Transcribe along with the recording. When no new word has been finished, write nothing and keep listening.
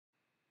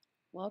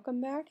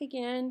Welcome back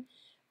again.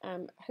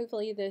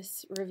 Hopefully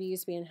this review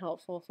is being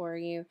helpful for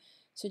you.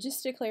 So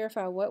just to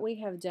clarify what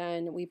we have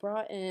done, we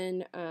brought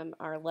in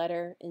our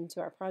letter into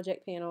our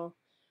project panel.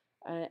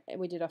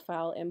 We did a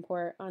file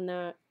import on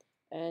that,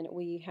 and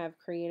we have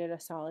created a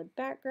solid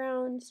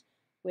background,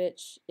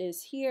 which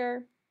is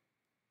here.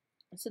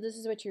 So this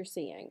is what you're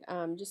seeing.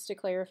 Just to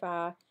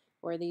clarify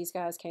where these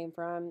guys came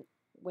from,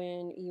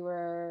 when you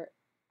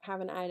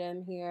have an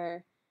item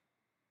here,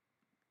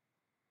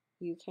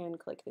 you can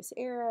click this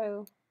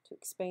arrow to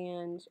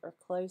expand or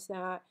close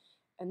that,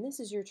 and this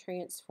is your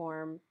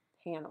transform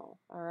panel.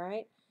 All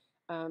right,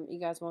 you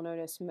guys will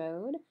notice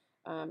mode.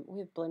 We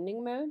have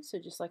blending mode, so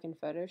just like in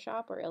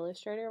Photoshop or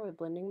Illustrator with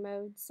blending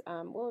modes.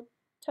 We'll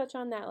touch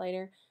on that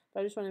later, but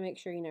I just want to make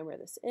sure you know where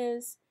this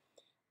is.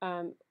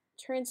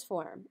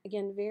 Transform,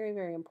 again, very,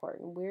 very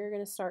important. We're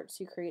going to start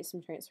to create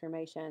some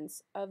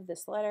transformations of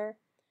this letter,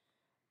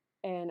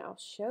 and I'll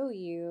show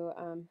you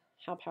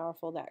how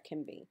powerful that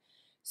can be.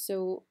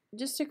 So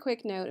just a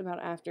quick note about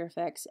After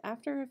Effects.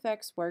 After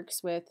Effects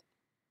works with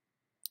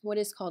what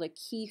is called a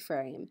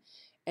keyframe.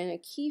 And a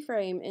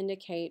keyframe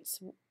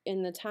indicates,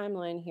 in the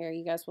timeline here,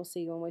 you guys will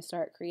see when we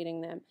start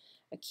creating them,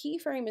 a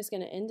keyframe is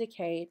going to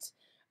indicate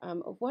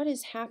what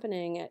is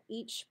happening at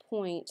each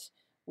point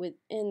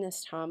within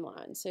this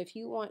timeline. So if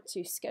you want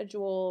to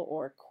schedule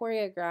or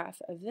choreograph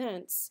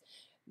events,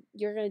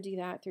 you're going to do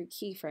that through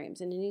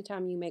keyframes. And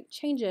anytime you make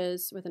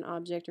changes with an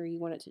object, or you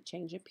want it to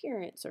change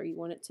appearance, or you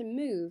want it to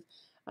move,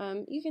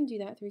 you can do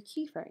that through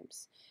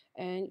keyframes,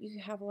 and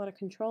you have a lot of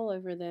control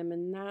over them,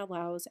 and that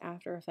allows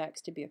After Effects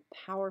to be a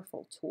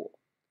powerful tool.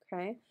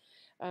 Okay,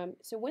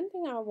 so one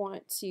thing I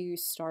want to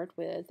start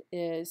with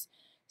is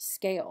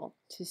scale.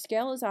 So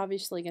scale is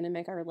obviously going to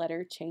make our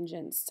letter change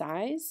in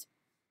size,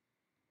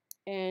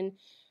 and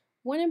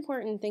one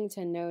important thing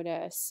to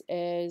notice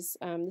is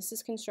this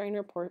is constraint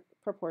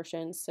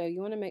proportions, so you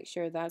want to make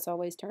sure that's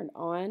always turned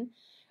on.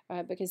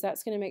 Because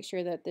that's going to make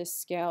sure that this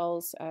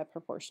scales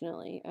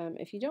proportionally.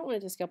 If you don't want it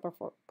to scale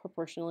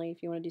proportionally,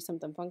 if you want to do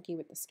something funky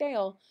with the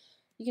scale,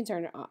 you can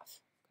turn it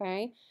off.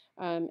 Okay,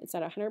 it's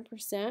at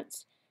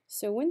 100%.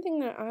 So one thing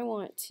that I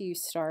want to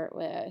start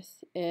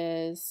with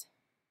is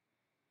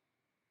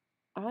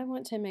I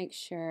want to make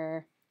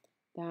sure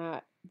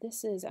that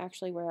this is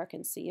actually where I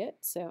can see it.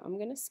 So I'm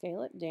going to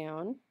scale it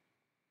down.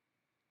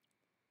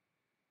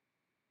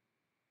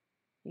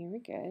 Here we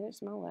go.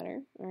 There's my letter.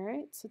 All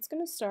right, so it's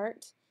going to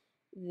start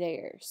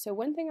there. So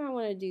one thing I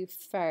want to do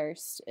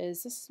first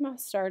is, this is my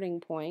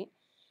starting point,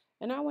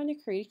 and I want to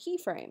create a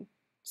keyframe.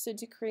 So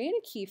to create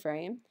a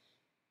keyframe,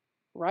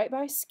 right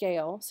by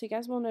scale, so you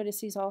guys will notice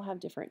these all have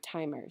different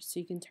timers, so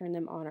you can turn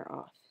them on or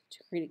off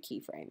to create a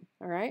keyframe.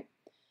 All right,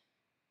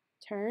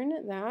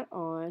 turn that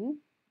on,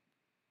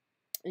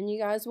 and you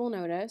guys will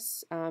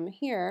notice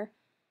here,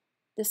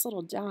 this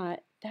little dot,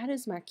 that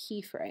is my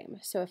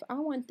keyframe. So if I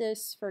want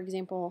this, for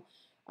example,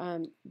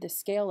 the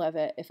scale of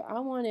it, if I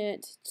want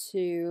it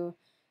to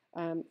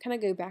kind of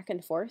go back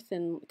and forth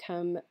and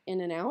come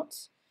in and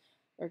out,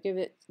 or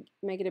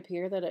make it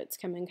appear that it's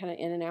coming kind of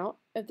in and out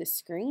of the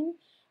screen,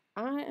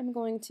 I am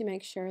going to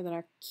make sure that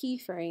I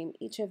keyframe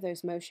each of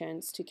those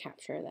motions to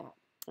capture that.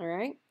 All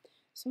right,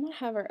 so I'm going to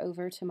hover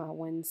over to my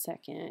 1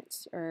 second,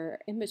 or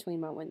in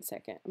between my 1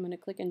 second. I'm going to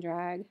click and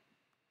drag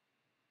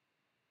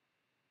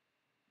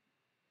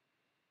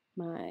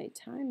my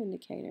time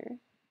indicator.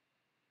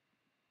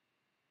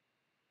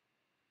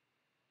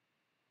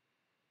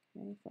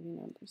 Okay,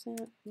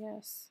 49%,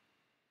 yes.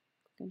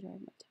 Click and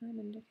drag my time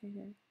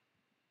indicator.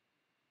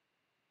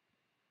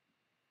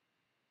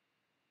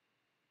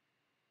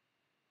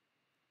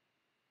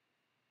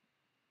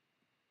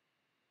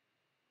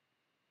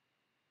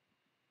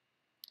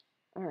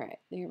 All right,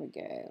 there we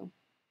go.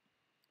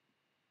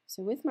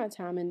 So with my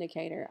time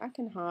indicator, I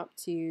can hop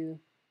to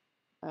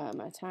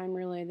my time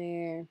relay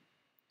there,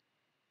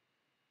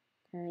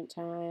 current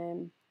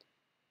time,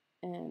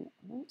 and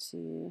I want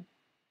to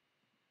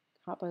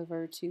hop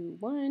over to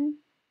 1,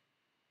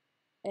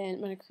 and I'm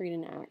going to create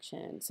an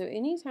action. So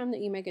anytime that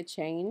you make a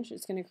change,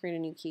 it's going to create a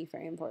new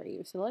keyframe for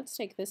you. So let's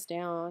take this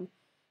down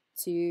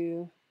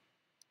to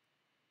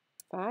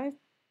 5%.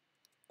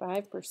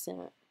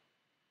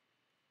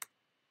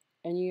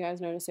 And you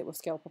guys notice it will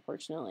scale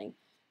proportionally.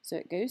 So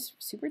it goes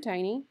super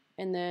tiny,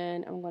 and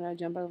then I'm going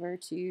to jump over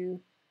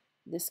to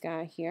this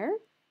guy here,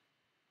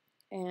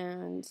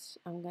 and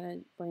I'm going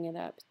to bring it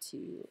up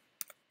to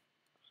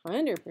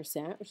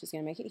 100%, which is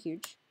going to make it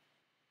huge.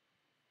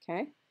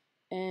 Okay,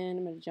 and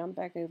I'm going to jump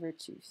back over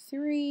to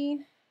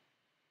 3.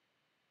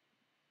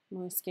 I'm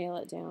going to scale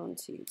it down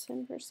to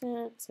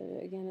 10%. So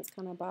again, it's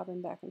kind of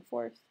bobbing back and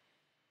forth.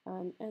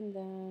 And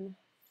then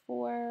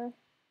 4.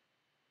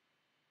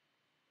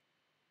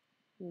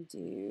 We'll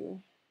do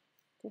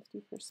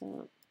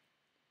 50%.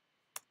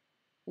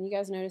 And you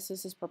guys notice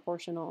this is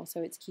proportional,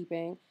 so it's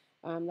keeping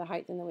the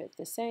height and the width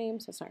the same,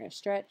 so it's not going to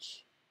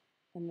stretch.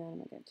 And then I'm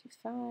going to go to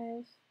 5,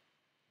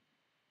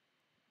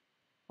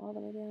 all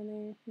the way down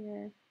there,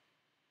 here.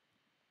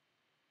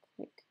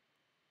 Click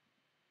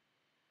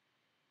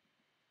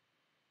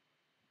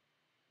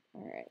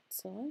Alright,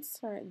 so let's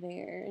start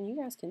there. And you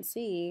guys can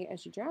see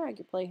as you drag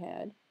your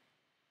playhead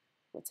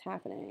what's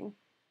happening.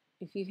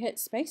 If you hit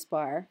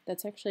spacebar,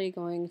 that's actually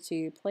going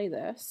to play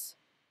this.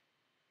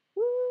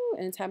 Woo!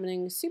 And it's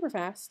happening super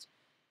fast.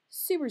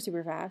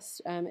 Super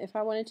fast. If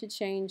I wanted to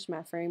change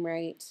my frame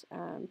rate,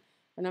 or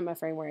not my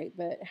frame rate,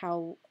 but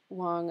how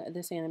long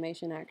this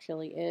animation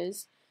actually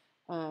is,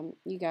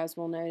 you guys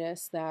will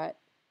notice that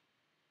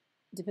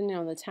depending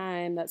on the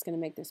time, that's going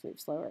to make this move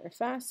slower or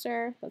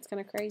faster. That's kind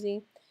of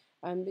crazy.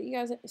 But you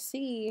guys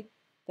see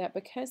that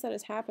because that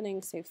is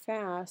happening so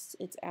fast,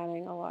 it's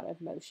adding a lot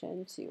of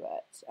motion to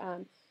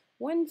it.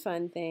 One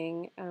fun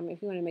thing,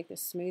 if you want to make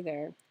this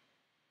smoother,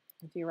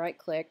 if you right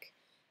click,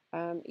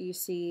 you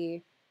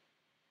see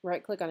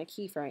right click on a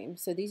keyframe.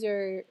 So these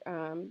are,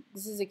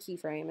 this is a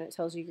keyframe and it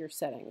tells you your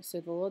settings. So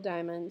the little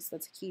diamonds,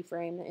 that's a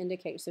keyframe that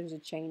indicates there's a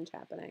change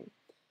happening.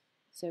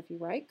 So if you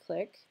right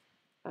click,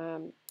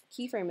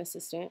 keyframe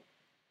assistant,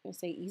 I'm going to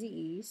say easy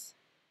ease,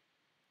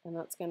 and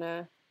that's going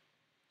to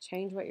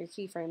change what your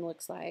keyframe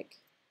looks like.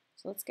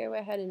 So let's go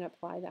ahead and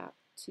apply that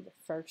to the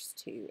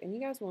first two. And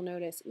you guys will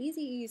notice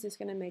easy ease is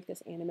going to make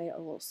this animate a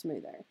little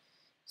smoother.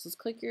 So let's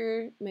click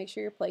make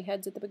sure your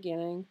playhead's at the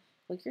beginning,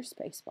 click your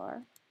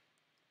spacebar.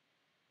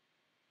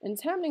 And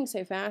it's happening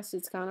so fast,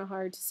 it's kind of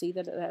hard to see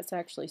that that's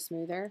actually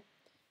smoother.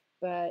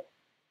 But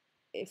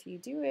if you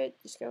do it,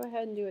 just go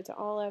ahead and do it to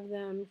all of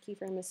them.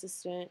 Keyframe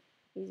assistant,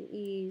 easy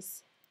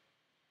ease,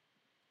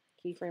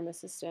 keyframe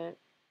assistant,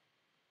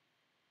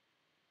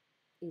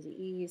 easy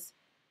ease.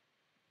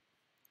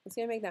 It's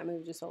going to make that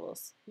move just a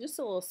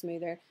little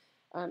smoother.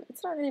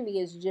 It's not going to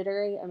be as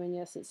jittery. I mean,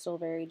 yes, it's still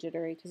very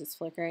jittery because it's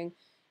flickering,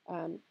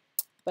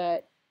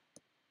 but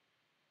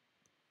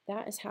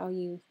that is how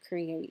you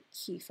create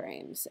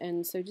keyframes.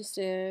 And so just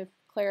to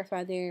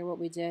clarify there, what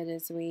we did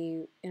is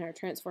in our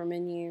transform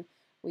menu,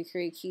 we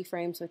create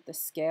keyframes with the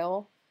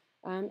scale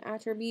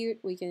attribute.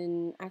 We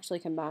can actually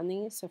combine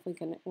these. So if we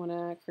want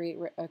to create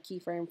a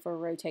keyframe for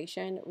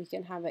rotation, we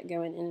can have it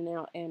going in and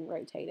out and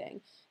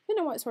rotating,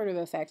 depending on what sort of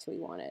effect we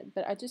wanted.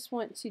 But I just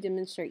want to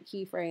demonstrate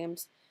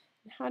keyframes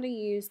and how to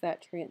use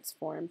that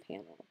transform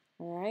panel.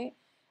 All right.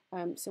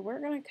 So we're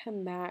going to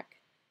come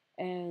back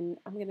and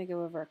I'm going to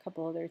go over a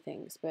couple other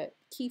things, but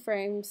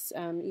keyframes,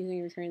 using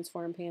your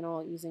transform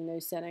panel, using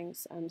those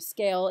settings,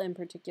 scale in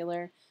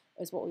particular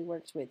is what we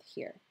worked with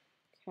here.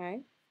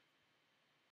 Okay.